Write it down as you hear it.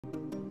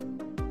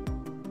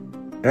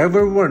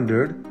Ever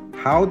wondered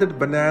how that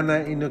banana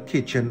in your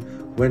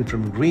kitchen went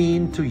from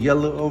green to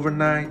yellow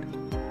overnight?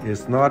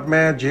 It's not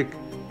magic,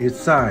 it's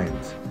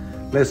science.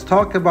 Let's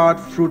talk about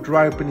fruit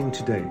ripening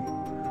today.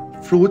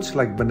 Fruits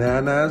like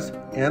bananas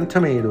and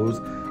tomatoes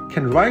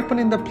can ripen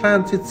in the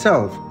plant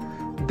itself.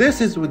 This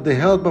is with the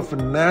help of a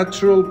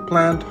natural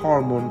plant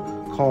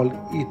hormone called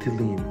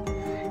ethylene.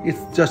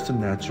 It's just a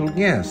natural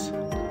gas.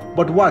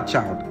 But watch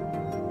out.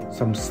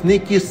 Some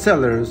sneaky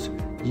sellers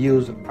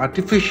use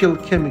artificial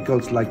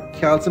chemicals like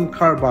calcium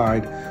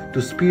carbide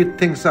to speed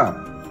things up.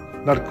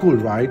 Not cool,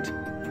 right?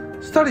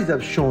 Studies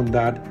have shown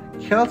that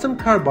calcium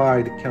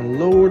carbide can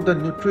lower the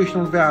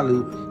nutritional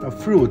value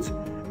of fruits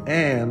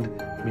and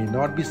may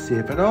not be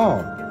safe at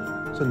all.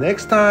 So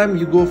next time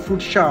you go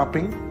fruit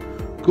shopping,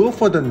 go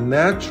for the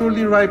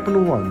naturally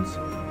ripened ones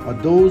or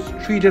those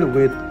treated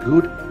with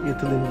good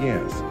ethylene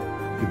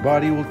gas. Your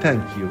body will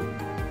thank you.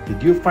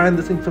 Did you find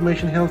this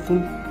information helpful?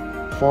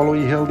 Follow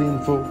eHealthy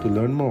Info to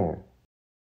learn more.